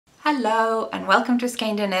Hello and welcome to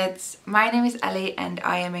Skeindeer Knits. My name is Ellie and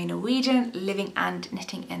I am a Norwegian living and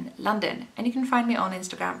knitting in London. And you can find me on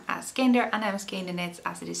Instagram as Skeindeer and I'm Skeindeer Knits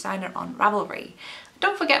as a designer on Ravelry.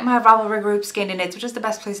 Don't forget my Ravelry group Skeindeer Knits, which is the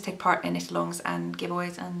best place to take part in knit-alongs and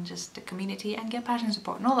giveaways and just the community and get pattern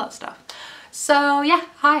support and all that stuff. So yeah,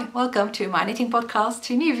 hi, welcome to my knitting podcast.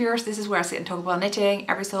 To new viewers, this is where I sit and talk about knitting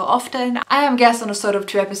every so often. I am guest on a sort of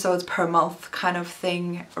 2 episodes per month kind of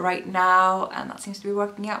thing right now, and that seems to be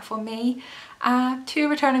working out for me. To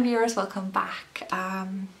returning viewers, welcome back.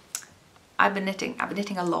 I've been knitting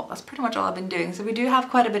a lot. That's pretty much all I've been doing. So we do have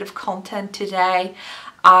quite a bit of content today.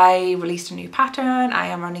 I released a new pattern. I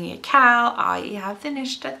am running a cal. I have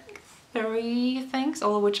finished I think 3 things,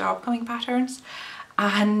 all of which are upcoming patterns.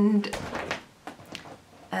 And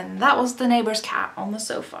that was the neighbor's cat on the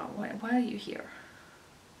sofa. Why are you here?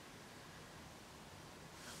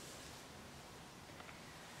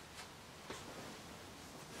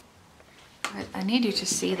 I need you to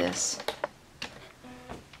see this.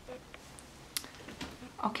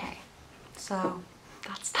 Okay, so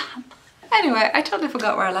that's that. Anyway, I totally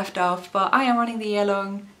forgot where I left off, but I am running the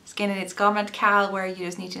year-long Skeindeer Knits garment cal, where you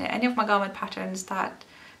just need to knit any of my garment patterns that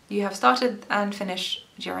you have started and finished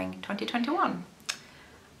during 2021.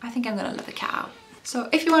 I think I'm gonna let the cat out. So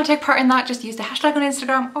if you want to take part in that, just use the hashtag on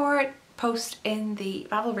Instagram or post in the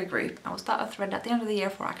Ravelry group. I will start a thread at the end of the year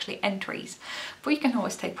for actually entries, but you can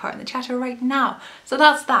always take part in the chatter right now. So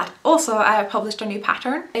that's that. Also, I have published a new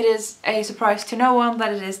pattern. It is a surprise to no one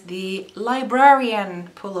that it is the librarian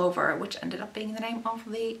pullover, which ended up being the name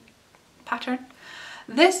of the pattern.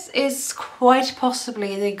 This is quite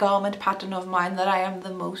possibly the garment pattern of mine that I am the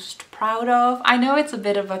most proud of. I know it's a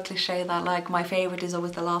bit of a cliche that like my favorite is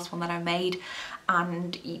always the last one that I made,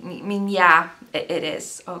 and I mean, yeah, it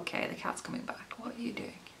is. Okay, the cat's coming back. What are you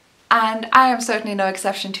doing? And I am certainly no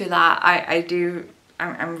exception to that.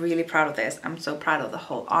 I'm really proud of this. I'm so proud of the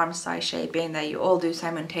whole arm size shaping that you all do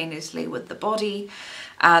simultaneously with the body.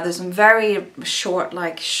 There's some very short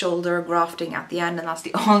like shoulder grafting at the end, and that's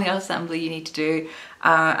the only assembly you need to do,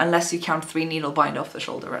 unless you count 3 needle bind off the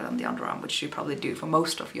shoulder and the underarm, which you probably do for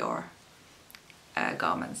most of your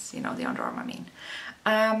garments, you know, the underarm I mean.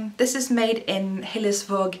 This is made in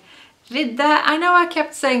Hillesvåg Vilje. I know I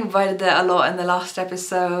kept saying Vilje a lot in the last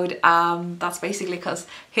episode. That's basically because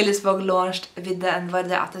Hillesvåg launched Vilje and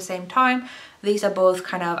Vilje at the same time. These are both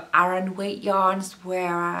kind of Aran weight yarns,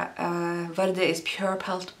 where Vilje is pure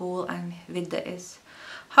pelt wool and Vilje is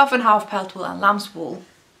half and half pelt wool and lamb's wool.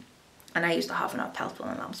 And I used a half and half pelt wool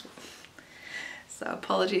and lamb's wool. So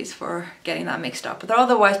apologies for getting that mixed up. But they're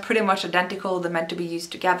otherwise pretty much identical. They're meant to be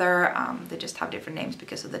used together. They just have different names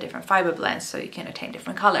because of the different fiber blends, so you can attain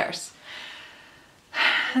different colors.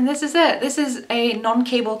 And this is it. This is a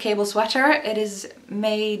non-cable cable sweater. It is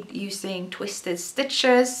made using twisted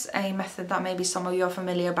stitches, a method that maybe some of you are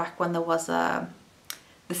familiar back when there was the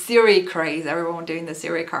Siri craze, everyone doing the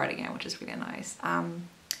Siri cardigan, which is really nice. I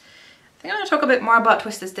think I'm going to talk a bit more about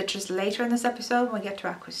twisted stitches later in this episode when we get to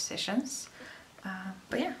acquisitions.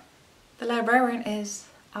 But yeah, the librarian is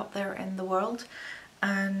out there in the world,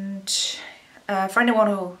 and for anyone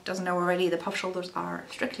who doesn't know already, the puff shoulders are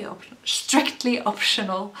strictly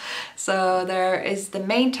optional. So there is the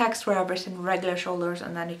main text where I've written regular shoulders,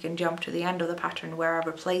 and then you can jump to the end of the pattern where I've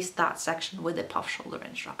replaced that section with the puff shoulder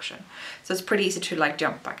instruction. So it's pretty easy to like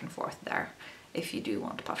jump back and forth there if you do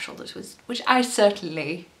want puff shoulders, which I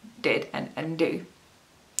certainly did and do.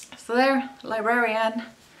 So there, librarian.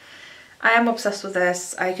 I am obsessed with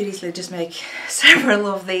this. I could easily just make several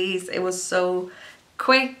of these. It was so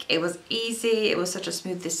quick, it was easy, it was such a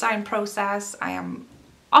smooth design process. I am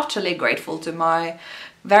utterly grateful to my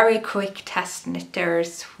very quick test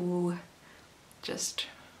knitters who just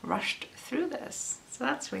rushed through this. So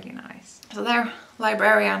that's really nice. So there,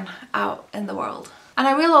 librarian out in the world. And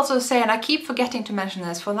I will also say, and I keep forgetting to mention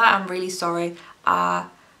this, for that I'm really sorry,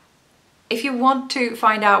 if you want to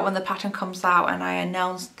find out when the pattern comes out and I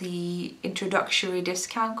announce the introductory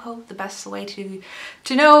discount code, the best way to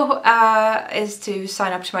know is to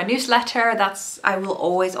sign up to my newsletter. I will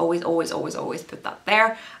always put that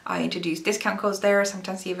there. I introduce discount codes there,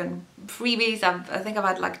 sometimes even freebies. I think I've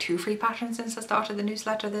had like 2 free patterns since I started the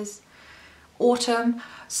newsletter this autumn.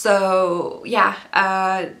 So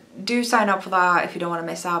yeah, do sign up for that if you don't want to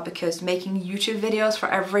miss out, because making YouTube videos for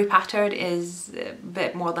every pattern is a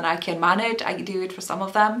bit more than I can manage. I do it for some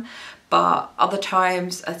of them, but other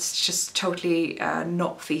times it's just totally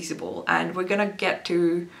not feasible, and we're gonna get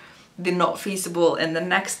to the not feasible in the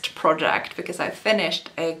next project, because I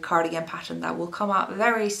finished a cardigan pattern that will come out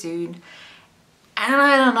very soon, and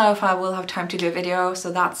I don't know if I will have time to do a video,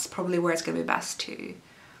 so that's probably where it's gonna be best to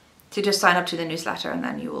to just sign up to the newsletter, and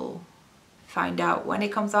then you will find out when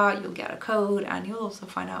it comes out. You'll get a code, and you'll also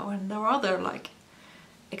find out when there are other like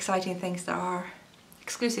exciting things that are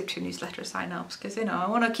exclusive to newsletter sign-ups, because you know I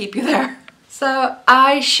want to keep you there. So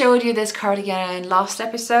I showed you this cardigan last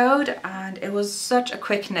episode, and it was such a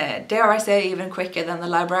quick knit, dare I say even quicker than the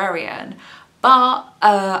librarian, but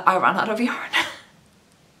I ran out of yarn.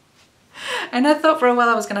 And I thought for a while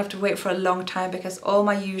I was gonna have to wait for a long time, because all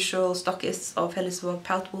my usual stockists of Hillesvåg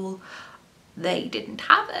pelt wool, they didn't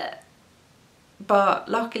have it. But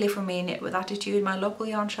luckily for me, Knit With Attitude, my local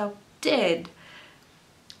yarn shop did.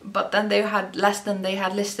 But then they had less than they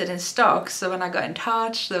had listed in stock, so when I got in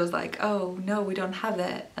touch, they was like, oh no, we don't have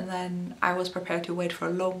it. And then I was prepared to wait for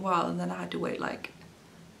a long while, and then I had to wait like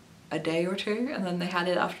a day or two, and then they had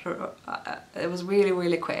it after. It was really,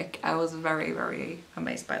 really quick. I was very, very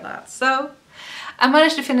amazed by that. So I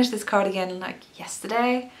managed to finish this cardigan like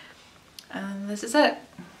yesterday, and this is it.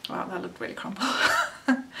 Wow, that looked really crumpled.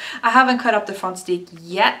 I haven't cut up the front steek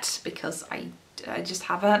yet, because I just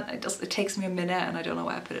haven't. It takes me a minute, and I don't know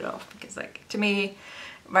why I put it off, because like to me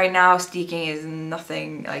right now steeking is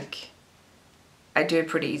nothing. Like I do it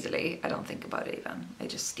pretty easily. I don't think about it even. I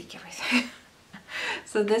just steek everything.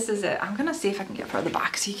 So this is it. I'm gonna see if I can get further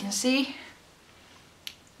back so you can see.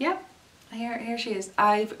 Yep, here she is.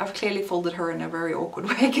 I've clearly folded her in a very awkward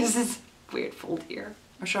way, because this weird fold here.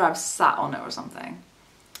 I'm sure I've sat on it or something.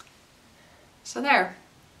 So there.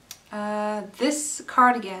 This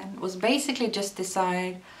cardigan was basically just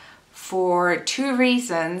designed for two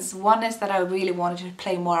reasons. One is that I really wanted to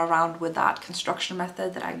play more around with that construction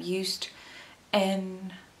method that I've used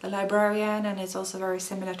in the librarian, and it's also very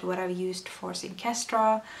similar to what I've used for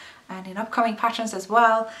Skeindeer and in upcoming patterns as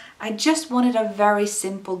well. I just wanted a very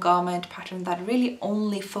simple garment pattern that really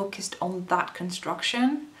only focused on that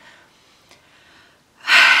construction.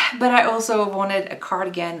 But I also wanted a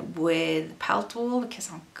cardigan with pelt wool, because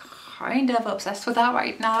I'm kind of obsessed with that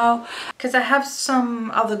right now, because I have some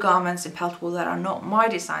other garments in pelt wool that are not my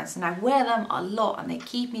designs, and I wear them a lot and they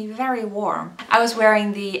keep me very warm. I was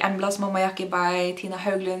wearing the Emblas Momayaki by Tina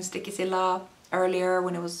Höglund's Strikkezilla earlier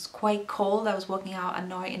when it was quite cold. I was walking out at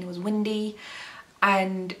night and it was windy,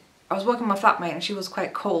 and I was walking with my flatmate and she was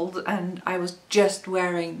quite cold, and I was just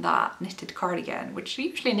wearing that knitted cardigan, which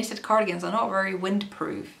usually knitted cardigans are not very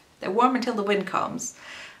windproof. They're warm until the wind comes,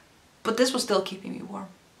 but this was still keeping me warm.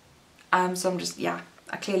 So I'm just, yeah,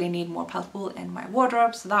 I clearly need more pelt wool in my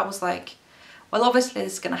wardrobe. So that was like, well, obviously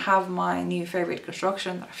it's gonna have my new favorite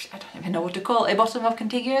construction. I don't even know what to call it, a bottom of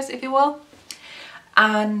contiguous, if you will.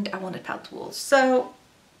 And I wanted pelt wool. So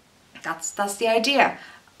that's the idea.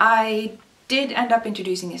 I did end up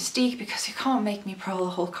introducing a steek, because you can't make me purl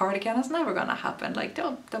the whole cardigan. It's never gonna happen. Like,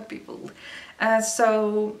 don't be fooled.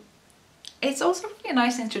 So it's also really a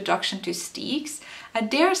nice introduction to steeks. I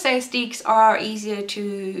dare say steeks are easier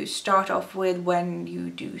to start off with when you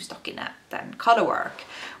do stockinette than color work,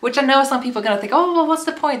 which I know some people are going to think, oh, well, what's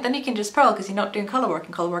the point? Then you can just purl because you're not doing color work,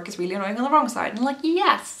 and color work is really annoying on the wrong side. And I'm like,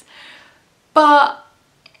 yes, but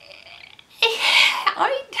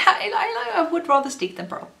I would rather steek than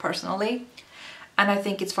purl, personally. And I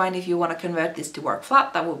think it's fine if you want to convert this to work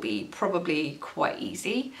flat. That will be probably quite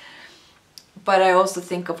easy. But I also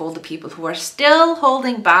think of all the people who are still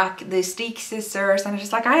holding back the steek scissors, and are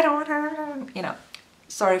just like, I don't want to, you know,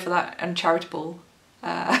 sorry for that uncharitable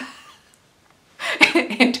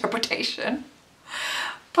interpretation.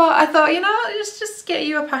 But I thought, you know, just get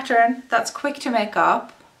you a pattern that's quick to make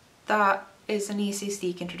up, that is an easy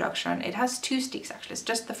steek introduction. It has two steeks actually. It's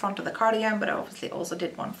just the front of the cardigan, but I obviously also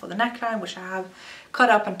did one for the neckline, which I have cut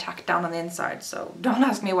up and tacked down on the inside. So don't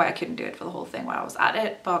ask me why I couldn't do it for the whole thing while I was at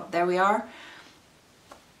it, but there we are.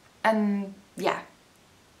 And yeah,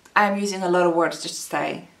 I'm using a lot of words just to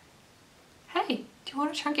say, hey, do you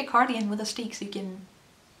want a chunky cardigan with a steek so you can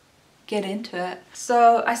get into it?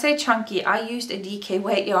 So I say chunky, I used a DK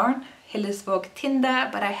weight yarn, Hillesvåg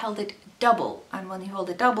Tinde, but I held it double. And when you hold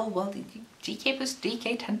it double, well, the DK plus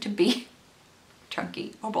DK tend to be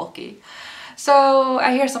chunky or bulky. So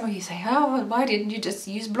I hear some of you say, oh, well, why didn't you just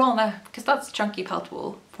use blonde? Because that's chunky pelt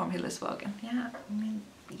wool from Hillesvåg. And yeah, I mean,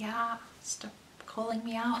 yeah, stop calling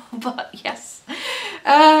me out, but yes.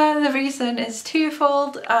 The reason is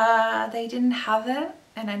twofold. They didn't have it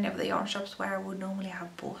in any of the yarn shops where I would normally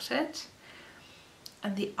have bought it.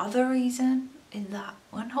 And the other reason is that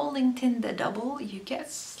when holding Tinde double, you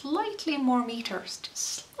get slightly more meters,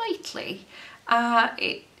 slightly.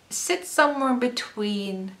 It sits somewhere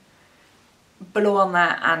between blonde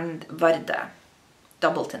and Verde,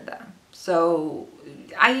 Dobbel Tinde. So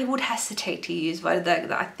I would hesitate to use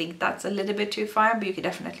Verde. I think that's a little bit too fine, but you could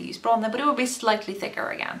definitely use blonde, but it would be slightly thicker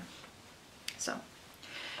again. So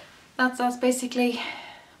that's basically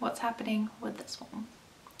what's happening with this one.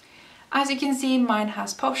 As you can see, mine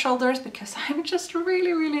has puff shoulders because I'm just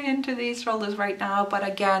really into these shoulders right now. But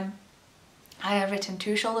again, I have written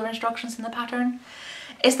 2 shoulder instructions in the pattern.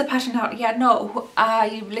 Is the pattern out yet? No,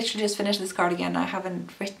 I literally just finished this cardigan. I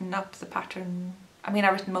haven't written up the pattern. I mean,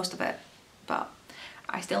 I've written most of it, but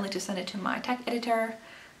I still need to send it to my tech editor.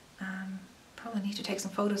 Probably need to take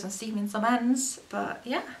some photos and seam in some ends, but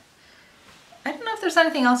yeah. I don't know if there's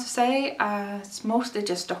anything else to say. It's mostly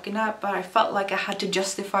just stocking up, but I felt like I had to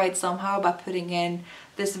justify it somehow by putting in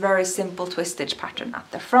this very simple twist stitch pattern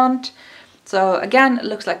at the front. So again, it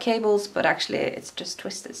looks like cables, but actually it's just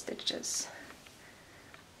twisted stitches.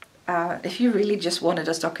 If you really just wanted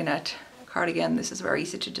a stockinette cardigan, this is very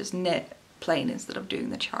easy to just knit plain instead of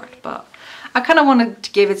doing the chart, but I kind of wanted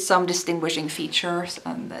to give it some distinguishing features,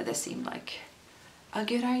 and this seemed like a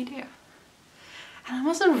good idea. And I'm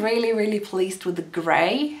also really pleased with the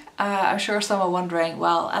grey. I'm sure some are wondering,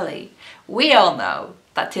 well, Ellie, we all know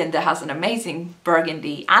that Tinde has an amazing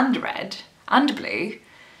burgundy and red and blue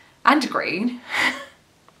and green.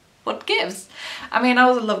 What gives? I mean, I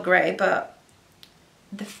also love grey, but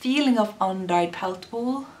the feeling of undyed pelt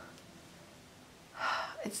wool,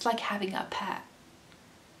 it's like having a pet.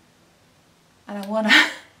 And I wanna...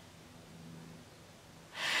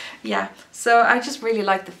 Yeah, so I just really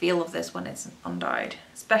like the feel of this when it's undyed,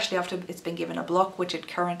 especially after it's been given a block, which it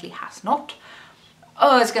currently has not.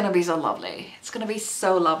 Oh, it's gonna be so lovely. It's gonna be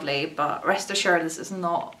so lovely, but rest assured this is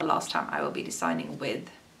not the last time I will be designing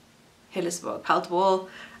with Hillesvåg pelt wool.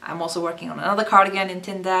 I'm also working on another cardigan in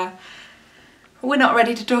Tinde. We're not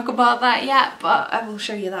ready to talk about that yet, but I will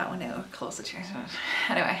show you that when we're closer to it.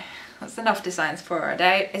 Anyway, that's enough designs for a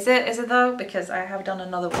day. Is it though? Because I have done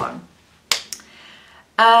another one.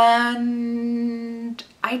 And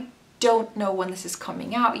I don't know when this is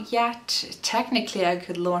coming out yet. Technically I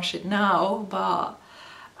could launch it now, but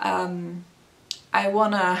I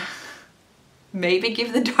wanna maybe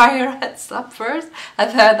give the dyer a heads up first.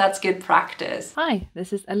 I've heard that's good practice. Hi,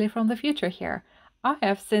 this is Ellie from the future here. I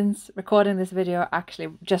have, since recording this video, actually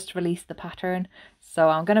just released the pattern, so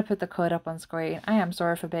I'm gonna put the code up on screen. I am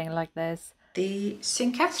sorry for being like this. The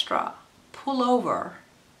Skeindeer pullover.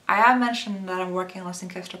 I have mentioned that I'm working on a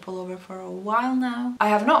Skeindeer pullover for a while now. I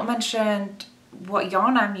have not mentioned what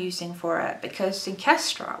yarn I'm using for it, because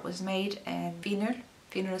Skeindeer was made in vinyl.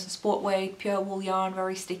 Vinyl is a sport weight, pure wool yarn,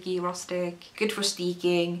 very sticky, rustic, good for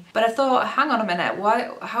steeking. But I thought, hang on a minute,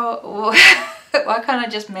 why can't I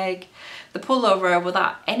just make the pullover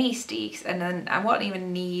without any steeks, and then I won't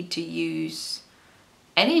even need to use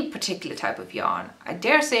any particular type of yarn. I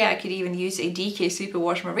dare say I could even use a DK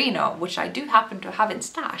Superwash Merino, which I do happen to have in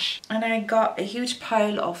stash. And I got a huge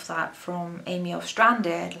pile of that from Amy of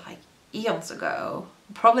Stranded like eons ago.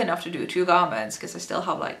 Probably enough to do 2 garments, because I still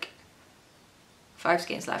have like 5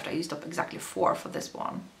 skeins left. I used up exactly 4 for this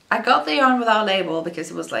one. I got the yarn without label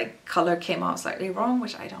because it was like color came out slightly wrong,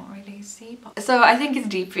 which I don't really see. But... So I think it's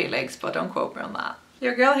Deep Felix, but don't quote me on that.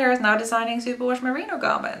 Your girl here is now designing Superwash Merino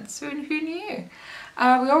garments. Who knew?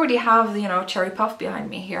 We already have, you know, cherry puff behind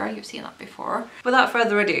me here. You've seen that before. Without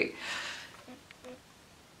further ado.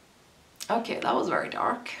 Okay, that was very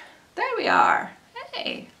dark. There we are.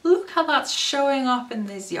 Hey, look how that's showing up in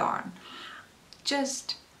this yarn.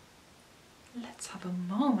 Just let's have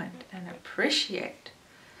a moment and appreciate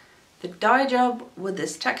the dye job with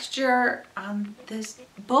this texture and this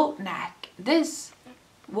boat neck. This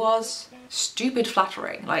was stupid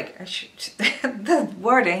flattering, like the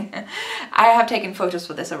wording. I have taken photos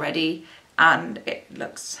for this already and it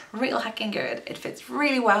looks real heckin' good. It fits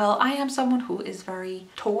really well. I am someone who is very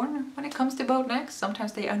torn when it comes to boat necks.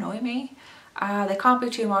 Sometimes they annoy me. They can't be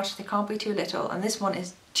too much, they can't be too little, and this one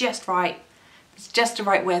is just right. It's just the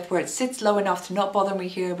right width where it sits low enough to not bother me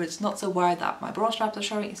here, but it's not so wide that my bra straps are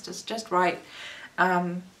showing. It's just right.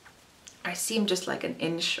 I seam just like an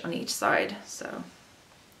inch on each side, so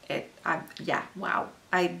yeah, wow.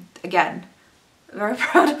 Again, very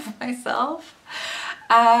proud of myself.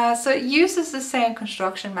 So it uses the same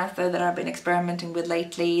construction method that I've been experimenting with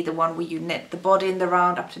lately, the one where you knit the body in the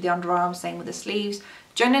round up to the underarm, same with the sleeves,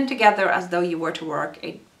 join them together as though you were to work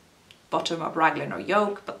a bottom up raglan or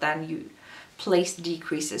yoke, but then you place the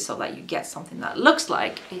decreases so that you get something that looks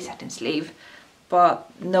like a set-in sleeve,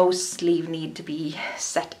 but no sleeve need to be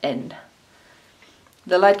set in.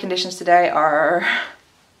 The light conditions today are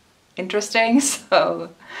interesting,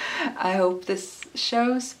 so I hope this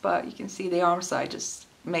shows, but you can see the arm side just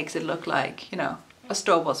makes it look like, you know, a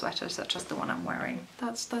store-bought sweater such as the one I'm wearing.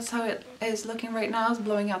 That's how it is looking right now. It's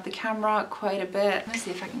blowing out the camera quite a bit. Let me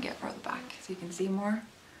see if I can get further back so you can see more.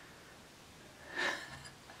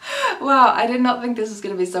 Wow, I did not think this was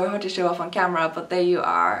going to be so hard to show off on camera, but there you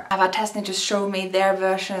are. I've had Tess just show me their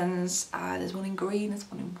versions. There's one in green, there's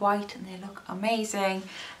one in white, and they look amazing.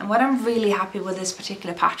 And what I'm really happy with this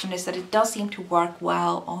particular pattern is that it does seem to work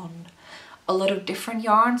well on a lot of different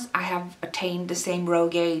yarns. I have attained the same row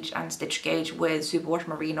gauge and stitch gauge with superwash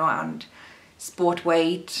merino and sport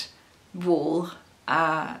weight wool.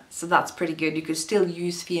 So that's pretty good. You could still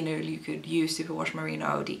use fionul, you could use superwash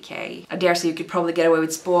merino, DK. I dare say you could probably get away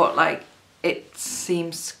with sport, like it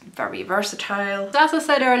seems very versatile. So as I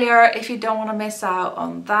said earlier, if you don't want to miss out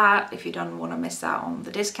on that, if you don't want to miss out on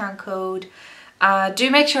the discount code, do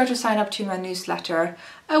make sure to sign up to my newsletter.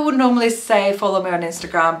 I would normally say follow me on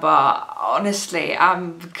Instagram, but honestly,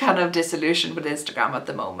 I'm kind of disillusioned with Instagram at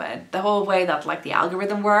the moment. The whole way that like the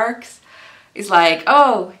algorithm works is like,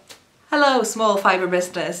 oh, hello small fibre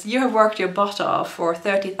business, you have worked your butt off for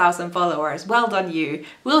 30,000 followers, well done you,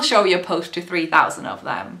 we'll show you a post to 3,000 of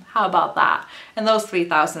them, how about that? And those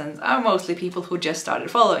 3,000 are mostly people who just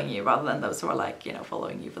started following you rather than those who are like, you know,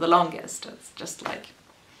 following you for the longest. It's just like,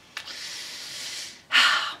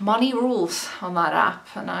 money rules on that app,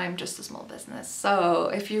 and I'm just a small business.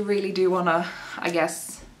 So if you really do want to, I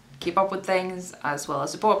guess, keep up with things as well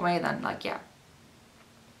as support me, then like, yeah,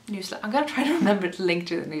 newsletter. I'm gonna try to remember to link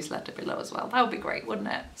to the newsletter below as well. That would be great, wouldn't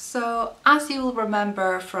it? So as you will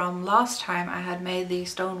remember from last time, I had made the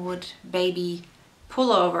Stonewood baby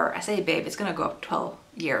pullover. I say baby, it's gonna go up 12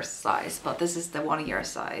 year size, but this is the 1 year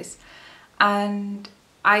size. And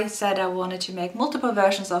I said I wanted to make multiple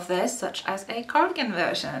versions of this, such as a cardigan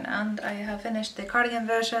version, and I have finished the cardigan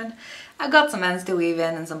version. I've got some ends to weave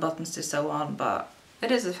in and some buttons to sew on, but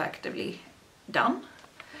it is effectively done.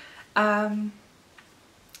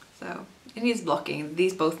 So it needs blocking.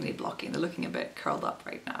 These both need blocking. They're looking a bit curled up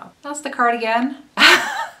right now. That's the cardigan.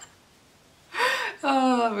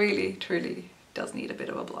 Oh, really, truly does need a bit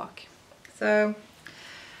of a block. So,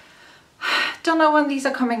 don't know when these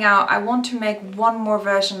are coming out. I want to make one more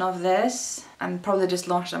version of this and probably just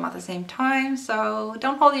launch them at the same time. So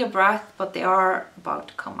don't hold your breath, but they are about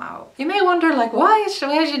to come out. You may wonder like, why has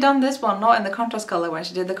she done this one not in the contrast color when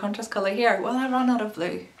she did the contrast color here? Well, I ran out of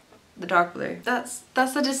blue. The dark blue. That's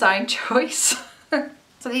a design choice.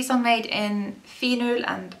 So these are made in fionul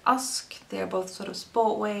and usk. They're both sort of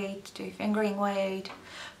sport weight, do fingering weight,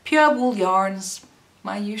 pure wool yarns,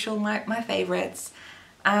 my favorites.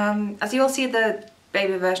 As you will see, the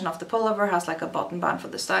baby version of the pullover has like a button band for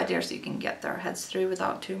the side here, so you can get their heads through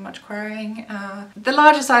without too much crying. The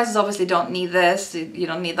larger sizes obviously don't need this. You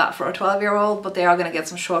don't need that for a 12-year-old, but they are going to get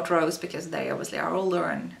some short rows because they obviously are older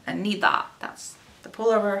and need that. That's the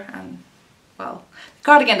pullover. And well, the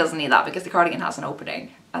cardigan doesn't need that because the cardigan has an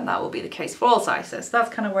opening, and that will be the case for all sizes.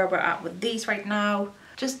 That's kind of where we're at with these right now.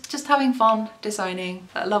 Just having fun designing.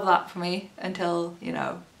 I love that for me until, you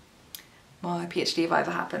know, my PhD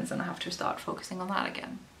viva happens and I have to start focusing on that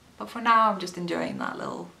again. But for now, I'm just enjoying that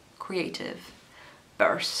little creative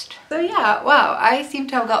burst. So yeah, wow, I seem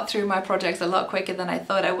to have got through my projects a lot quicker than I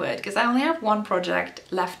thought I would, because I only have one project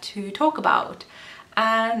left to talk about,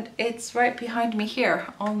 and it's right behind me here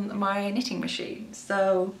on my knitting machine.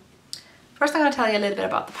 So first I'm going to tell you a little bit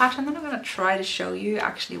about the pattern, then I'm going to try to show you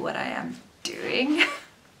actually what I am doing.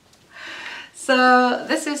 So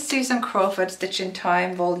this is Susan Crawford Stitch in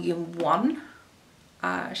Time Volume 1.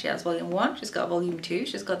 She has Volume 1, she's got Volume 2,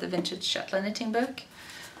 she's got the Vintage Shetland Knitting book.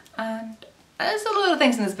 And there's a lot of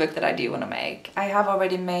things in this book that I do want to make. I have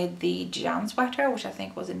already made the Jan sweater, which I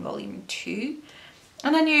think was in Volume 2.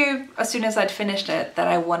 And I knew as soon as I'd finished it that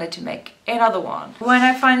I wanted to make another one. When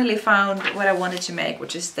I finally found what I wanted to make,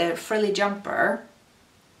 which is the Frilly Jumper,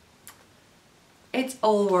 it's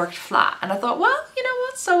all worked flat, and I thought, well, you know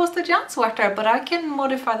what, so was the Jan sweater, but I can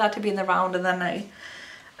modify that to be in the round. And then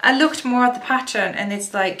I looked more at the pattern, and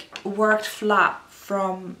it's like worked flat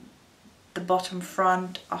from the bottom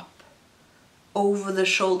front up over the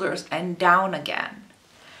shoulders and down again.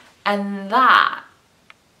 And that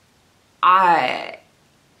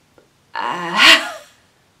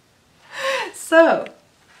so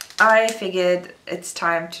I figured it's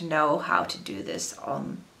time to know how to do this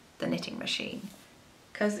on the knitting machine,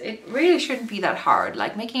 because it really shouldn't be that hard.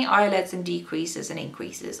 Like making eyelets and decreases and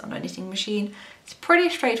increases on a knitting machine, it's pretty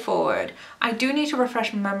straightforward. I do need to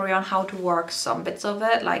refresh my memory on how to work some bits of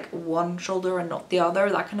it, like one shoulder and not the other,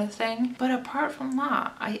 that kind of thing. But apart from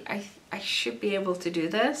that, I should be able to do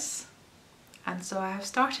this. And so I have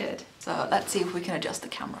started. So let's see if we can adjust the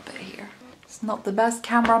camera a bit here. It's not the best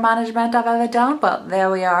camera management I've ever done, but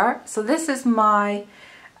there we are. So this is my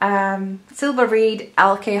Silver Reed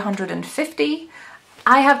LK150.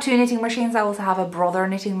 I have two knitting machines. I also have a brother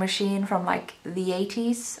knitting machine from like the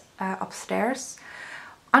 80s upstairs.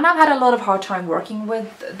 And I've had a lot of hard time working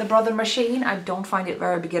with the Brother machine. I don't find it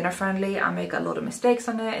very beginner friendly. I make a lot of mistakes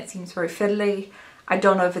on it. It seems very fiddly. I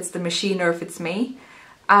don't know if it's the machine or if it's me.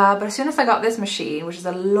 But as soon as I got this machine, which is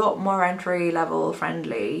a lot more entry level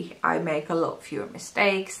friendly, I make a lot fewer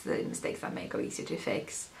mistakes. The mistakes I make are easier to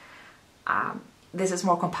fix. This is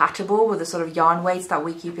more compatible with the sort of yarn weights that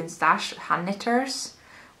we keep in stash, hand knitters.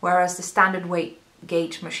 Whereas the standard weight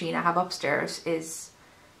gauge machine I have upstairs is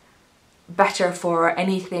better for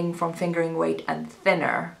anything from fingering weight and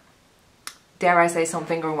thinner. Dare I say some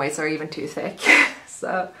fingering weights are even too thick.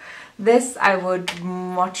 So this I would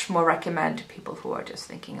much more recommend to people who are just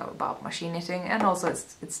thinking about machine knitting, and also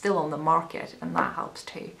it's still on the market and that helps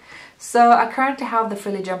too. So I currently have the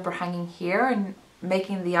Frilly Jumper hanging here, and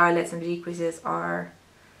making the eyelets and decreases are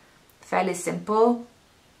fairly simple.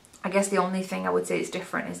 I guess the only thing I would say is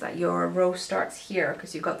different is that your row starts here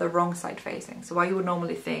because you've got the wrong side facing. So while you would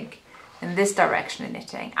normally think in this direction in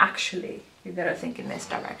knitting, actually you gotta think in this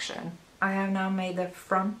direction. I have now made the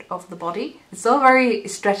front of the body. It's all very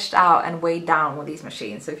stretched out and weighed down with these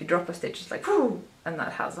machines. So if you drop a stitch, it's like, whoo, and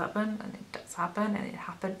that has happened, and it does happen, and it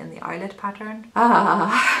happened in the eyelet pattern.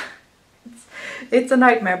 It's a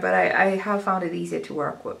nightmare, but I have found it easier to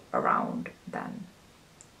work around than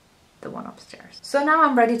the one upstairs. So now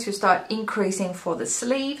I'm ready to start increasing for the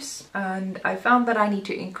sleeves, and I found that I need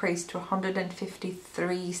to increase to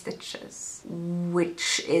 153 stitches,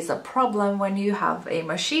 which is a problem when you have a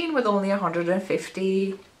machine with only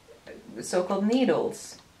 150 so-called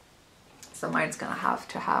needles. So mine's gonna have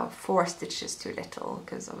to have 4 stitches too little,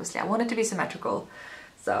 because obviously I want it to be symmetrical.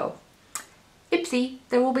 So oopsie,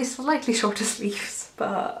 there will be slightly shorter sleeves,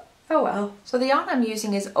 but oh well. So the yarn I'm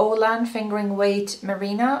using is Olan Fingering Weight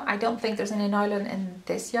Merino. I don't think there's any nylon in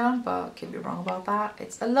this yarn, but I could be wrong about that.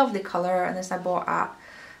 It's a lovely colour, and this I bought at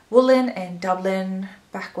Woolen in Dublin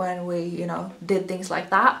back when we, you know, did things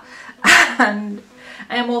like that. And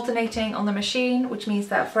I am alternating on the machine, which means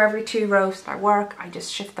that for every 2 rows that I work, I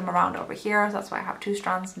just shift them around over here. So that's why I have 2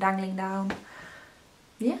 strands dangling down.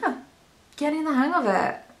 Yeah, getting the hang of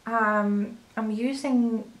it. I'm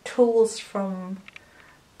using tools from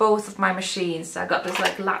both of my machines. I got this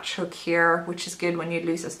like latch hook here, which is good when you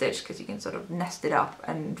lose a stitch because you can sort of nest it up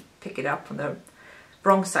and pick it up from the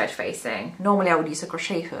wrong side facing. Normally I would use a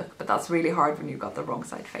crochet hook, but that's really hard when you've got the wrong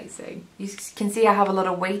side facing. You can see I have a lot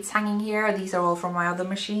of weights hanging here. These are all from my other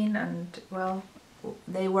machine, and well,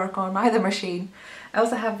 they work on either machine. I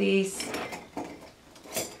also have these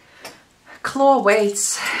claw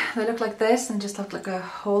weights. They look like this and just look like a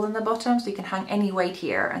hole in the bottom, so you can hang any weight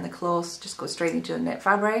here and the claws just go straight into the knit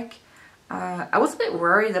fabric. I was a bit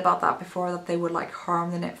worried about that before, that they would like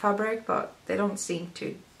harm the knit fabric, but they don't seem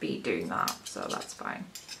to be doing that, so that's fine.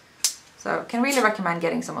 So can really recommend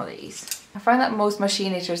getting some of these. I find that most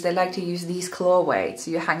machine knitters, they like to use these claw weights.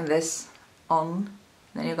 So you hang this on,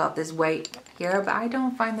 then you've got this weight here, but I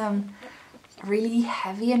don't find them really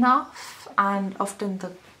heavy enough, and often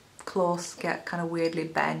the claws get kind of weirdly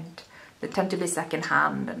bent. They tend to be second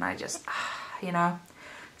hand, and I just, you know.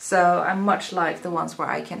 So I'm much like the ones where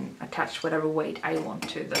I can attach whatever weight I want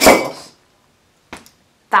to the claws.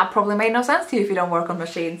 That probably made no sense to you if you don't work on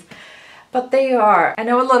machines, but they are. I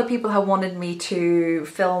know a lot of people have wanted me to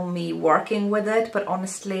film me working with it, but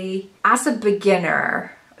honestly, as a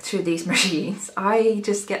beginner to these machines, I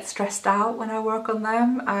just get stressed out when I work on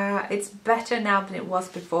them. It's better now than it was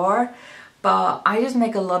before, but I just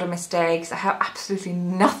make a lot of mistakes. I have absolutely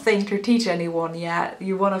nothing to teach anyone yet.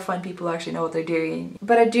 You want to find people who actually know what they're doing.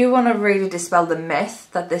 But I do want to really dispel the myth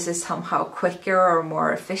that this is somehow quicker or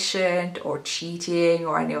more efficient or cheating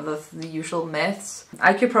or any of the usual myths.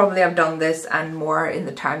 I could probably have done this and more in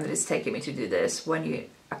the time that it's taken me to do this, when you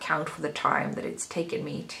account for the time that it's taken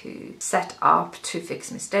me to set up, to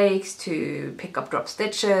fix mistakes, to pick up drop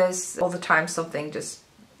stitches. All the time something just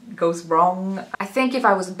goes wrong. I think if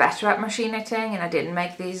I was better at machine knitting and I didn't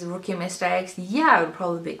make these rookie mistakes, yeah, it would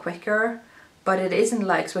probably be quicker, but it isn't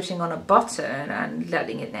like switching on a button and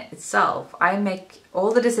letting it knit itself. I make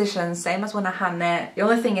all the decisions, same as when I hand knit. The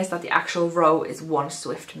only thing is that the actual row is one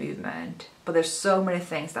swift movement, but there's so many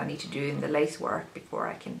things that I need to do in the lace work before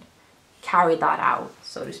I can carry that out,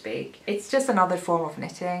 so to speak. It's just another form of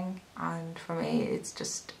knitting, and for me it's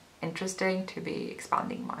just interesting to be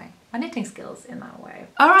expanding my knitting skills in that way.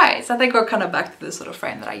 Alright, so I think we're kind of back to the sort of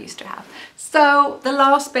frame that I used to have. So the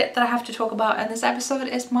last bit that I have to talk about in this episode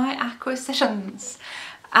is my acquisitions.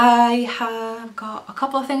 I have got a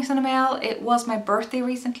couple of things in the mail. It was my birthday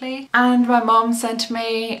recently, and my mom sent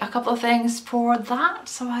me a couple of things for that,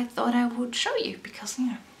 so I thought I would show you because, you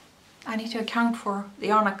know, I need to account for the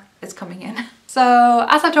yarn that's coming in. So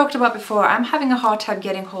as I talked about before, I'm having a hard time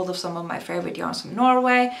getting hold of some of my favorite yarns from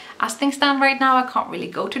Norway. As things stand right now, I can't really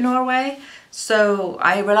go to Norway. So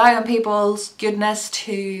I rely on people's goodness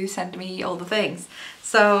to send me all the things.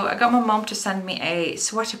 So I got my mom to send me a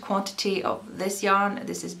sweater quantity of this yarn.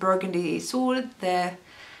 This is Burgundy Sol, the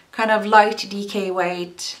kind of light DK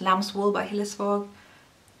weight lamb's wool by Hillesvåg.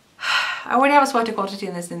 I already have a sweater quantity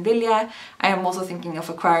in this in Vilje. I am also thinking of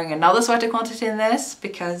acquiring another sweater quantity in this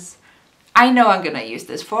because I know I'm gonna use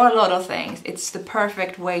this for a lot of things. It's the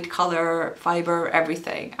perfect weight, color, fiber,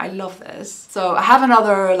 everything. I love this. So I have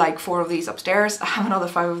another like 4 of these upstairs. I have another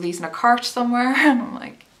 5 of these in a cart somewhere. And I'm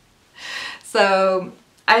like, so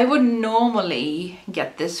I would normally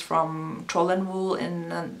get this from Trollenwool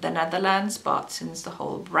in the Netherlands, but since the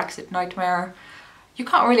whole Brexit nightmare, you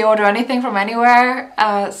can't really order anything from anywhere.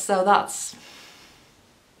 So that's,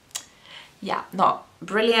 yeah, not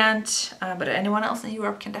brilliant, but anyone else in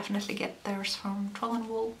Europe can definitely get theirs from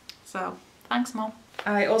Trollenwool. So thanks, Mom.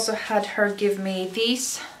 I also had her give me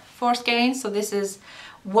these 4 skeins. So this is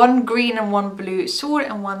 1 green and 1 blue Sol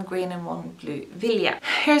and 1 green and 1 blue Vilje.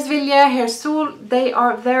 Here's Vilje, here's Sol. They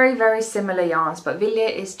are very, very similar yarns, but Vilje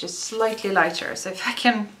is just slightly lighter. So if I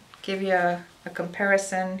can give you a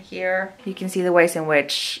comparison here, you can see the ways in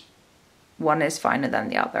which one is finer than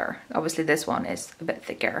the other. Obviously this one is a bit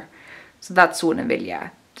thicker. So that's Sol and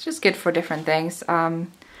Vilje. It's just good for different things.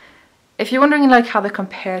 If you're wondering like how they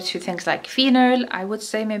compare to things like Finul, I would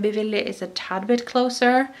say maybe Vilje is a tad bit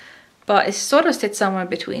closer, but it sort of sits somewhere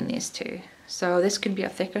between these two. So this could be a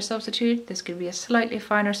thicker substitute, this could be a slightly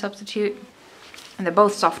finer substitute, and they're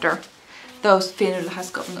both softer. Though Finul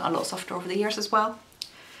has gotten a lot softer over the years as well.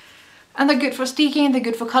 And they're good for steeking, they're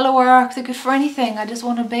good for colour work, they're good for anything. I just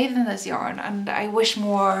want to bathe in this yarn, and I wish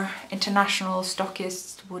more international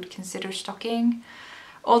stockists would consider stocking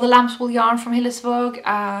all the lamb's wool yarn from Hillesvåg.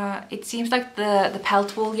 It seems like the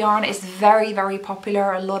pelt wool yarn is very, very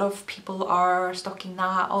popular. A lot of people are stocking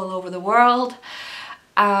that all over the world.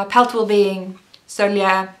 Pelt wool being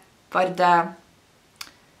Sølje, Dobbel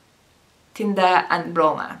Tinde and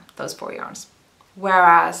Brone, those 4 yarns.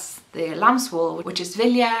 Whereas the lamb's wool, which is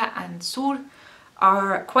Vilje and Sol,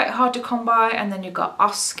 are quite hard to come by, and then you've got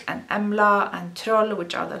Ask and Embla and Troll,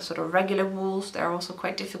 which are the sort of regular wools. They're also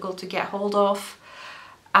quite difficult to get hold of.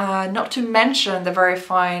 Not to mention the very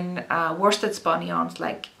fine worsted spun yarns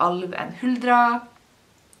like Alv and Huldra.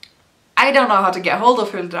 I don't know how to get hold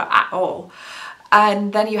of Huldra at all.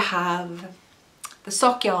 And then you have the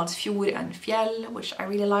sock yarns Fjord and Fjell, which I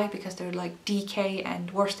really like because they're like DK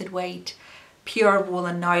and worsted weight pure wool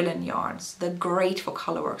and nylon yarns. They're great for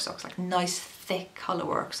colourwork socks, like nice thick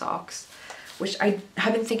colourwork socks, which I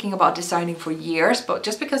have been thinking about designing for years, but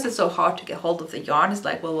just because it's so hard to get hold of the yarn, it's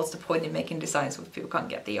like, well, what's the point in making designs if people can't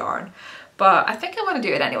get the yarn? But I think I want to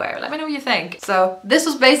do it anyway. Let me know what you think. So this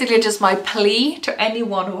was basically just my plea to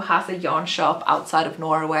anyone who has a yarn shop outside of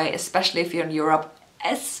Norway, especially if you're in Europe,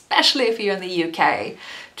 especially if you're in the UK,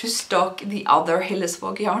 to stock the other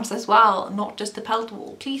Hillesvåg yarns as well, not just the pelt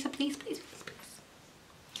wool. Please, please, please, please, please.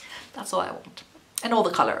 That's all I want. And all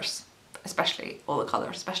the colours, especially all the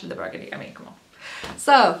colours, especially the burgundy. I mean, come on.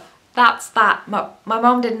 So that's that. My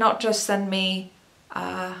mom did not just send me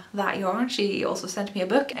that yarn, she also sent me a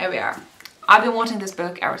book. There we are. I've been wanting this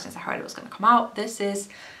book ever since I heard it was going to come out. This is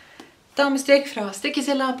Damestrikk fra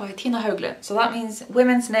Strikkezilla by Tina Haugland. So that means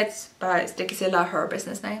Women's Knits by Strikkezilla, her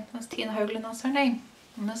business name. That's Tina Haugland, that's her name.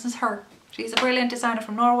 And this is her. She's a brilliant designer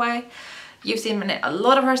from Norway. You've seen me knit a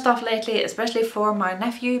lot of her stuff lately, especially for my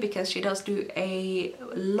nephew, because she does do a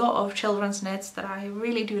lot of children's knits that I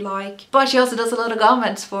really do like. But she also does a lot of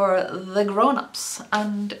garments for the grown-ups.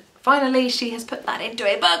 And finally, she has put that into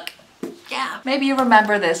a book. Yeah. Maybe you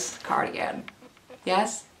remember this cardigan.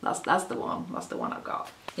 Yes? That's the one. That's the one I've got.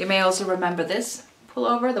 You may also remember this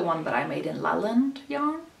pullover, the one that I made in Lalland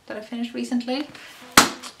yarn that I finished recently.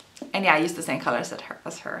 And yeah, I used the same colours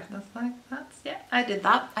as her. Yeah, I did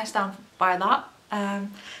that. I stand by that.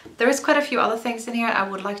 There is quite a few other things in here I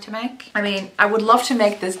would like to make. I mean, I would love to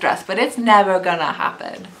make this dress, but it's never gonna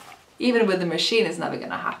happen. Even with the machine, it's never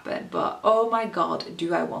gonna happen. But oh my god,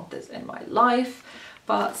 do I want this in my life.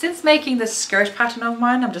 But since making this skirt pattern of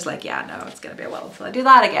mine, I'm just like, yeah, no, it's gonna be a while until I do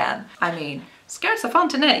that again. I mean, skirts are fun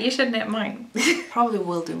to knit. You should knit mine. Probably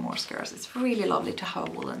will do more skirts. It's really lovely to have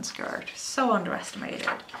a woolen skirt. So underestimated.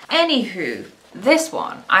 Anywho, this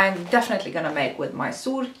one I'm definitely gonna make with my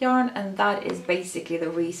Sol yarn, and that is basically the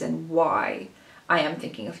reason why I am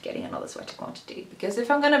thinking of getting another sweater quantity. Because if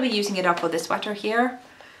I'm gonna be using it up with this sweater here,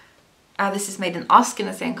 this is made in Ask in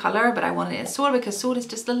the same color, but I wanted it in Sol because Sol is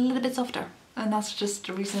just a little bit softer. and that's just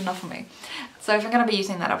reason enough for me. So if I'm going to be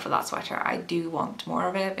using that up for that sweater, I do want more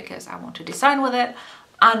of it because I want to design with it.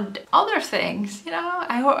 And other things, you know,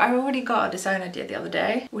 I already got a design idea the other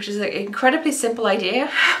day, which is an incredibly simple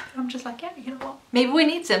idea. I'm just like, yeah, you know what? Maybe we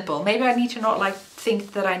need simple. Maybe I need to not like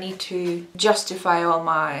think that I need to justify all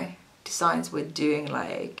my designs with doing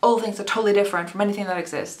like all things are totally different from anything that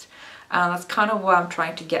exists. And that's kind of what I'm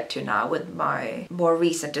trying to get to now with my more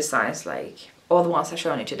recent designs, like all the ones I've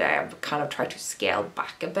shown you today. I've kind of tried to scale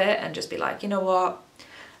back a bit and just be like, you know what?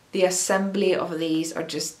 The assembly of these are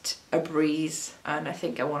just a breeze, and I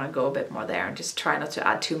think I want to go a bit more there and just try not to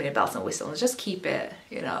add too many bells and whistles. Just keep it,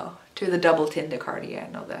 you know, to the Dobbel Tinde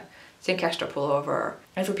cardigan or the Skeindeer pullover.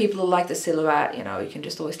 And for people who like the silhouette, you know, you can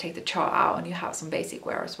just always take the chart out and you have some basic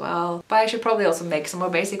wear as well. But I should probably also make some more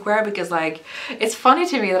basic wear because like, it's funny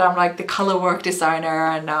to me that I'm like the color work designer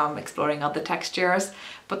and now I'm exploring other textures.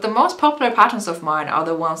 But the most popular patterns of mine are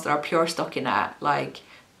the ones that are pure stockinette, like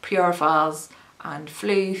pure fuzz and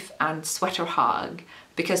floof and sweater hug,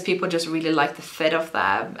 because people just really like the fit of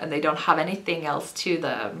them and they don't have anything else to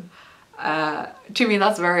them. To me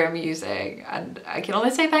that's very amusing and I can only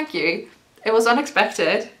say thank you. It was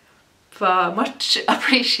unexpected but much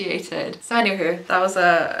appreciated. So anywho, that was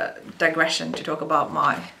a digression to talk about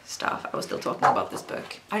my stuff. I was still talking about this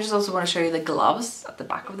book. I just also want to show you the gloves at the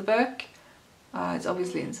back of the book. It's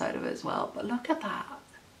obviously inside of it as well, but look at that.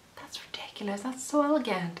 That's ridiculous. That's so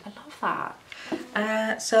elegant. I love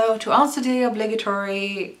that. So to answer the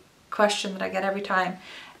obligatory question that I get every time,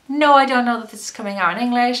 no, I don't know that this is coming out in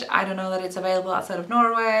English. I don't know that it's available outside of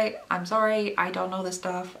Norway. I'm sorry, I don't know this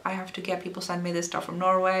stuff. I have to get people send me this stuff from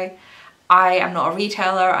Norway. I am not a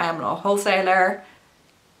retailer. I am not a wholesaler.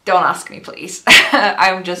 Don't ask me, please.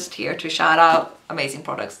 I'm just here to shout out amazing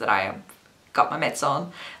products that I have got my mitts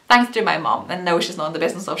on, thanks to my mom. And no, she's not in the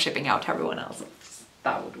business of shipping out to everyone else.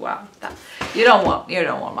 That would, wow, that you don't want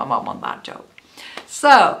my mom on that job.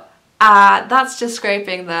 So that's just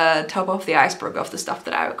scraping the top of the iceberg of the stuff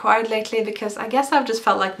that I acquired lately, because I guess I've just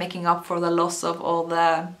felt like making up for the loss of all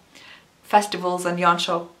the festivals and yarn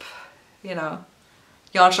shop, you know,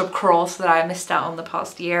 yarn shop crawls that I missed out on the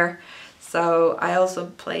past year. So I also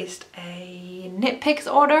placed a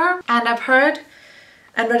KnitPicks order, and I've heard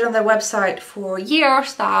and read on their website for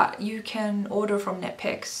years that you can order from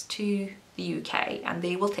KnitPicks to the UK and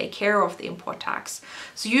they will take care of the import tax.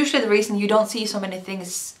 So usually the reason you don't see so many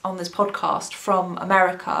things on this podcast from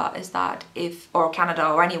America is that or Canada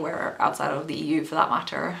or anywhere outside of the EU for that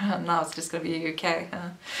matter, and now it's just going to be UK,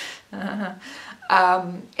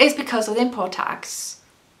 is because of the import tax.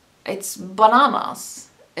 It's bananas.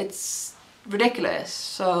 It's ridiculous.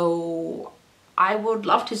 So I would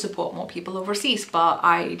love to support more people overseas, but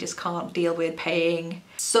I just can't deal with paying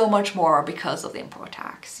so much more because of the import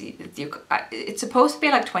tax. It's supposed to be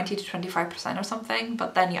like 20 to 25% or something,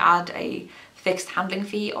 but then you add a fixed handling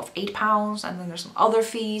fee of £8 and then there's some other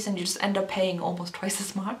fees and you just end up paying almost twice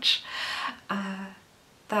as much.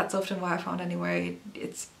 That's often what I found anyway.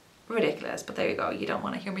 It's ridiculous, but there you go. You don't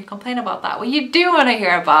want to hear me complain about that. What you do want to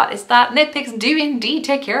hear about is that KnitPicks do indeed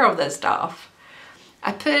take care of this stuff.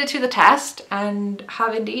 I put it to the test and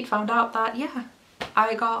have indeed found out that, yeah,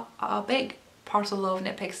 I got a big parcel of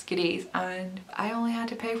KnitPicks goodies and I only had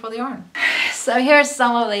to pay for the yarn. So here's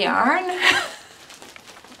some of the yarn.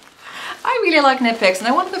 I really like KnitPicks and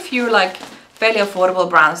they're one of the few like fairly affordable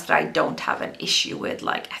brands that I don't have an issue with,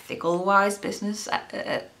 like ethical wise, business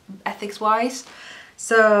ethics wise.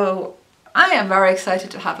 So I am very excited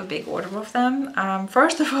to have a big order of them.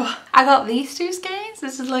 First of all, I got these two skeins.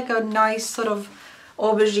 This is like a nice sort of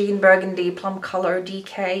aubergine burgundy plum color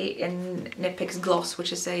DK in KnitPicks Gloss,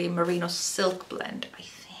 which is a merino silk blend. I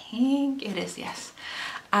think it is, yes.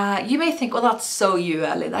 You may think, well, that's so you,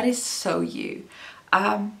 Ellie. That is so you.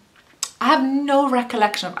 I have no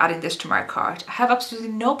recollection of adding this to my cart. I have absolutely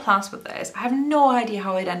no plans with this. I have no idea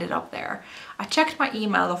how it ended up there. I checked my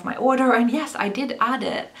email of my order and yes, I did add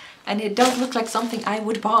it. And it does look like something I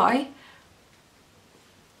would buy.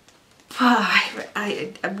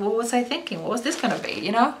 What was I thinking? What was this gonna be,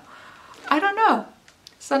 you know? I don't know.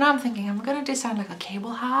 So now I'm thinking I'm gonna design like a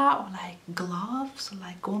cable hat or like gloves or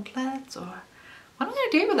like gauntlets, or what am I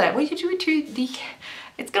gonna do with it? What do you do with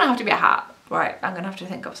it's gonna have to be a hat. Right, I'm gonna have to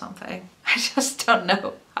think of something. I just don't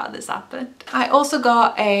know how this happened. I also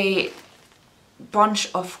got a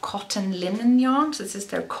bunch of cotton linen yarns. This is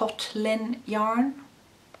their Kotlin yarn.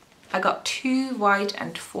 I got 2 white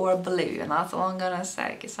and 4 blue, and that's all I'm gonna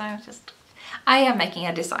say, because I am making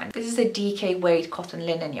a design. This is a DK weight cotton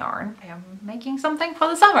linen yarn. I am making something for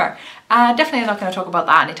the summer. Definitely not gonna talk about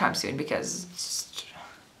that anytime soon, because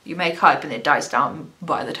you make hype and it dies down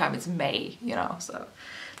by the time it's May, you know, so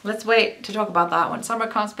let's wait to talk about that when summer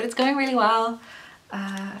comes, but it's going really well.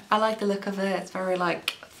 I like the look of it. It's very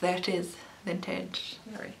like 30s vintage.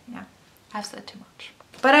 Very, yeah, I've said too much.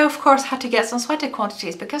 But I of course had to get some sweater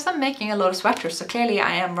quantities because I'm making a lot of sweaters, so clearly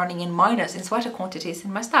I am running in minus in sweater quantities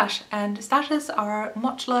in my stash, and stashes are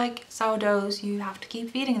much like sourdoughs, you have to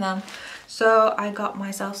keep feeding them. So I got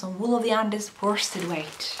myself some wool of the Andes worsted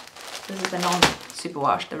weight. This is the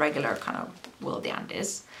non-superwash, the regular kind of wool of the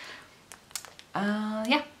Andes.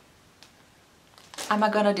 Yeah. Am I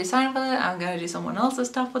gonna do something with it? I'm gonna do someone else's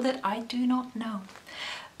stuff with it? I do not know.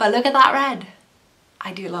 But look at that red.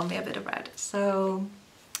 I do love me a bit of red. So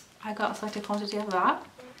I got a selected quantity of that.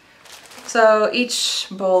 So each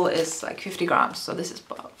bowl is like 50 grams. So this is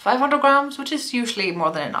about 500 grams, which is usually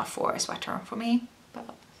more than enough for a sweater for me.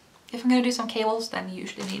 But if I'm gonna do some cables, then you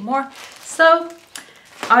usually need more. So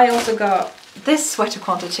I also got this sweater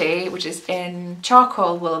quantity, which is in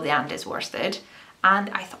charcoal wool of the Andes worsted. And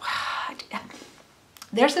I thought,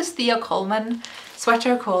 there's this Thea Coleman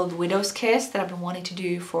sweater called Widow's Kiss that I've been wanting to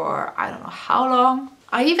do for I don't know how long.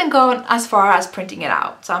 I even go as far as printing it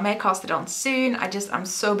out, so I may cast it on soon. I'm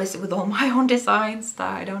so busy with all my own designs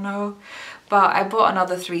that I don't know. But I bought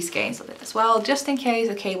another 3 skeins of it as well, just in case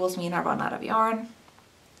the cables mean I run out of yarn.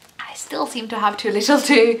 I still seem to have too little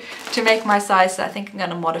to make my size, so I think I'm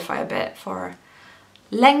gonna modify a bit for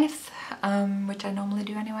length, which I normally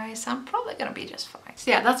do anyway, so I'm probably gonna be just fine.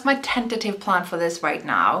 So yeah, that's my tentative plan for this right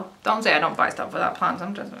now. Don't say I don't buy stuff without plans,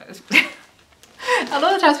 I'm just... A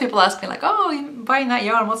lot of times people ask me like, oh, you're buying that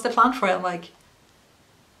yarn, what's the plan for it? I'm like,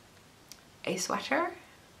 a sweater?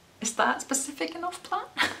 Is that specific enough plan?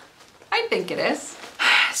 I think it is.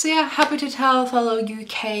 So yeah, happy to tell fellow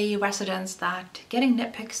UK residents that getting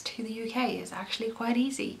KnitPicks to the UK is actually quite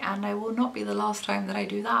easy, and I will not be the last time that I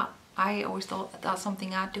do that. I always thought that that's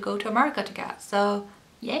something I had to go to America to get, so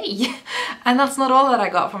yay! And that's not all that I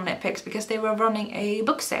got from KnitPicks, because they were running a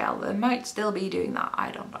book sale. They might still be doing that, I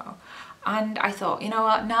don't know. And I thought, you know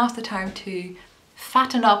what, now's the time to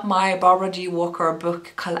fatten up my Barbra G Walker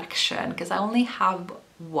book collection, because I only have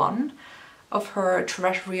one of her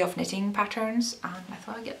treasury of knitting patterns, and I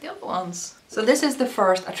thought I'd get the other ones. So this is the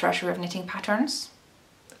first A Treasury of Knitting Patterns.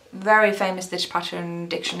 Very famous stitch pattern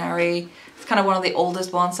dictionary. It's kind of one of the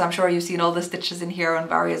oldest ones, so I'm sure you've seen all the stitches in here on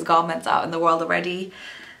various garments out in the world already.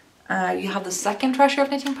 You have the second Treasury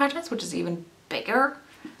of Knitting Patterns, which is even bigger.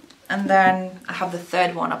 And then I have the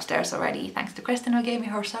third one upstairs already, thanks to Kristen who gave me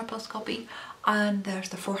her surplus copy. And there's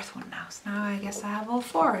the fourth one now. So now I guess I have all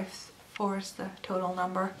 4, if 4 is the total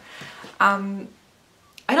number. I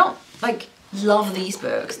don't like love these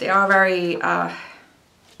books. They are very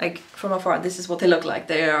like from afar, this is what they look like.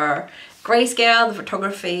 They are grayscale. The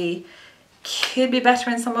photography could be better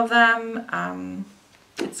in some of them.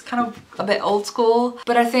 It's kind of a bit old school,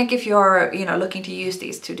 but I think if you're, you know, looking to use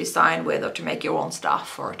these to design with or to make your own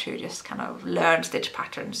stuff or to just kind of learn stitch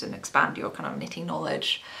patterns and expand your kind of knitting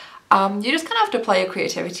knowledge, you just kind of have to play your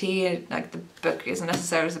creativity. Like, the book isn't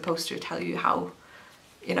necessarily supposed to tell you how,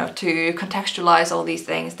 you know, to contextualize all these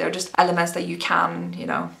things. They're just elements that you can, you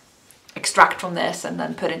know, extract from this and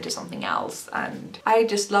then put into something else. And I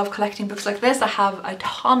just love collecting books like this. I have a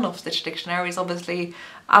ton of stitch dictionaries. Obviously,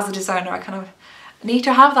 as a designer, I kind of need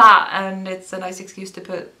to have that, and it's a nice excuse to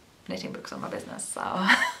put knitting books on my business, so.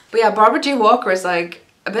 But yeah, Barbra G Walker is like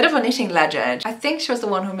a bit of a knitting legend. I think she was the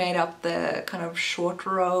one who made up the kind of short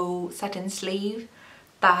row satin sleeve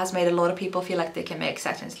that has made a lot of people feel like they can make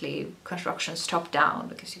satin sleeve constructions top down,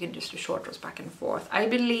 because you can just do short rows back and forth. I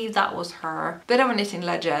believe that was her. Bit of a knitting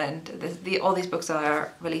legend. All these books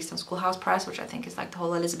are released on Schoolhouse Press, which I think is like the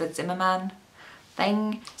whole Elizabeth Zimmerman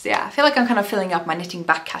thing. So yeah, I feel like I'm kind of filling up my knitting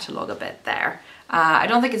back catalogue a bit there. I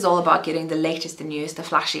don't think it's all about getting the latest and newest, the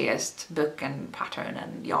flashiest book and pattern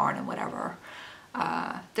and yarn and whatever.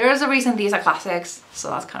 There is a reason these are classics, so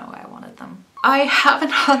that's kind of why I wanted them. I have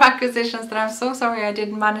another acquisitions that I'm so sorry I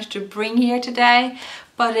didn't manage to bring here today,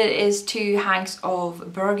 but it is 2 hanks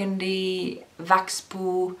of burgundy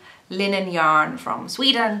Vaxbo linen yarn from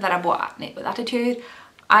Sweden that I bought at Knit With Attitude.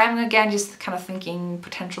 I'm again just kind of thinking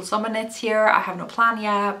potential summer knits here. I have no plan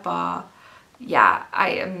yet, but yeah,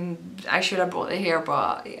 I should have brought it here,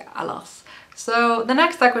 but yeah, alas. So the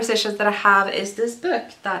next acquisitions that I have is this book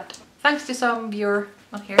that, thanks to some viewer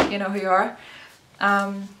on here, you know who you are,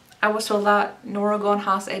 I was told that Norah Gaughan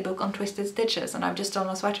has a book on twisted stitches, and I've just done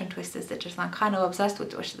a sweater on twisted stitches, and I'm kind of obsessed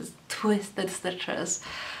with twisted stitches.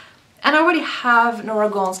 And I already have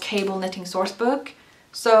Norah Gaughan's cable knitting source book,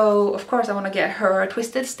 so of course I want to get her a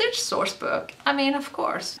twisted stitch source book. I mean, of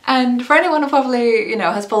course. And for anyone who probably, you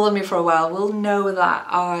know, has followed me for a while will know that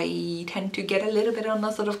I tend to get a little bit on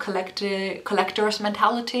a sort of collector's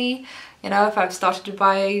mentality. You know, if I've started to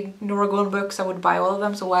buy Norah Gaughan books, I would buy all of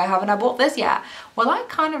them, so why haven't I bought this yet? Well, I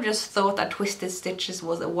kind of just thought that Twisted Stitches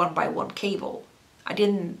was a 1x1 cable. I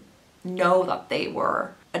didn't know that they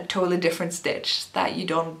were a totally different stitch, that you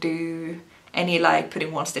don't do any like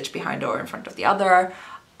putting one stitch behind or in front of the other.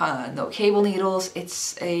 No cable needles.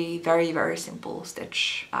 It's a very, very simple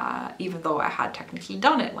stitch, even though I had technically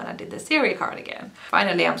done it when I did the Skeindeer cardigan.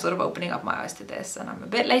 Finally, I'm sort of opening up my eyes to this, and I'm a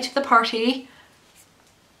bit late to the party,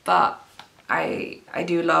 but I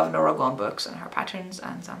do love Norah Gaughan books and her patterns,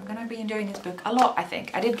 and so I'm gonna be enjoying this book a lot, I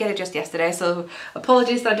think. I did get it just yesterday, so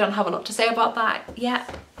apologies that I don't have a lot to say about that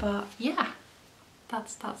yet, but yeah,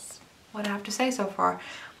 that's what I have to say so far.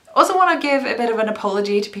 Also want to give a bit of an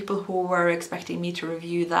apology to people who were expecting me to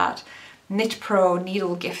review that Knit Pro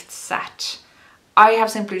needle gift set. I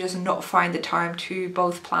have simply just not found the time to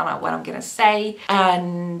both plan out what I'm gonna say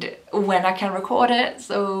and when I can record it,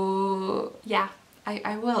 so yeah,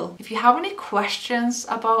 I will. If you have any questions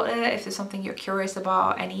about it, if there's something you're curious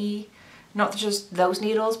about, any, not just those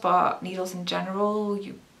needles, but needles in general,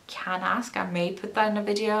 you can ask. I may put that in a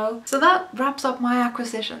video. So that wraps up my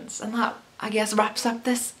acquisitions, and that, I guess, wraps up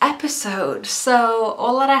this episode. So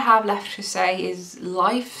all that I have left to say is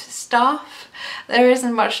life stuff. There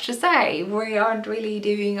isn't much to say. We aren't really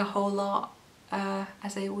doing a whole lot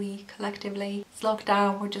as a we collectively. It's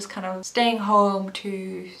lockdown, we're just kind of staying home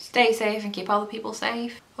to stay safe and keep other people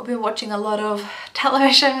safe. I've been watching a lot of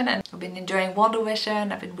television, and I've been enjoying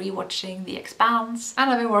WandaVision, I've been rewatching The Expanse, and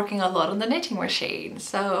I've been working a lot on the knitting machine.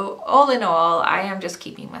 So all in all, I am just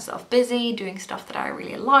keeping myself busy, doing stuff that I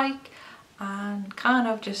really like, and kind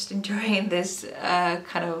of just enjoying this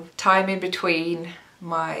kind of time in between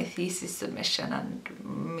my thesis submission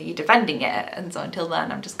and me defending it. And so until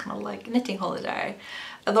then, I'm just kind of like knitting holiday.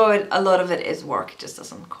 Although a lot of it is work, it just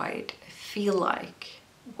doesn't quite feel like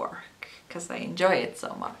work because I enjoy it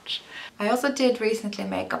so much. I also did recently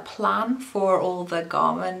make a plan for all the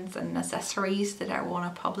garments and accessories that I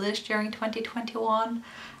want to publish during 2021.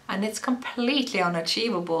 And it's completely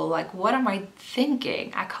unachievable. Like, what am I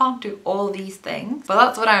thinking? I can't do all these things, but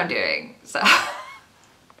that's what I'm doing. So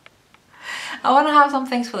I want to have some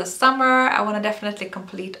things for the summer. I want to definitely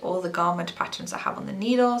complete all the garment patterns I have on the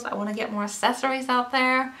needles. I want to get more accessories out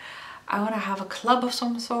there. I want to have a club of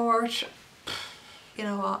some sort. You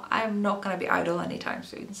know what? I'm not going to be idle anytime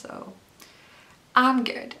soon, so I'm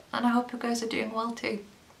good. And I hope you guys are doing well too.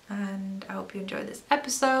 And I hope you enjoyed this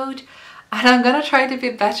episode. And I'm gonna try to be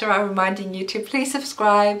better at reminding you to please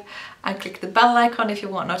subscribe and click the bell icon if you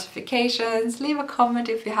want notifications. Leave a comment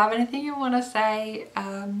if you have anything you want to say.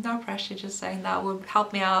 No pressure, just saying that would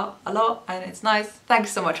help me out a lot and it's nice.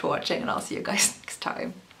 Thanks so much for watching, and I'll see you guys next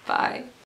time. Bye.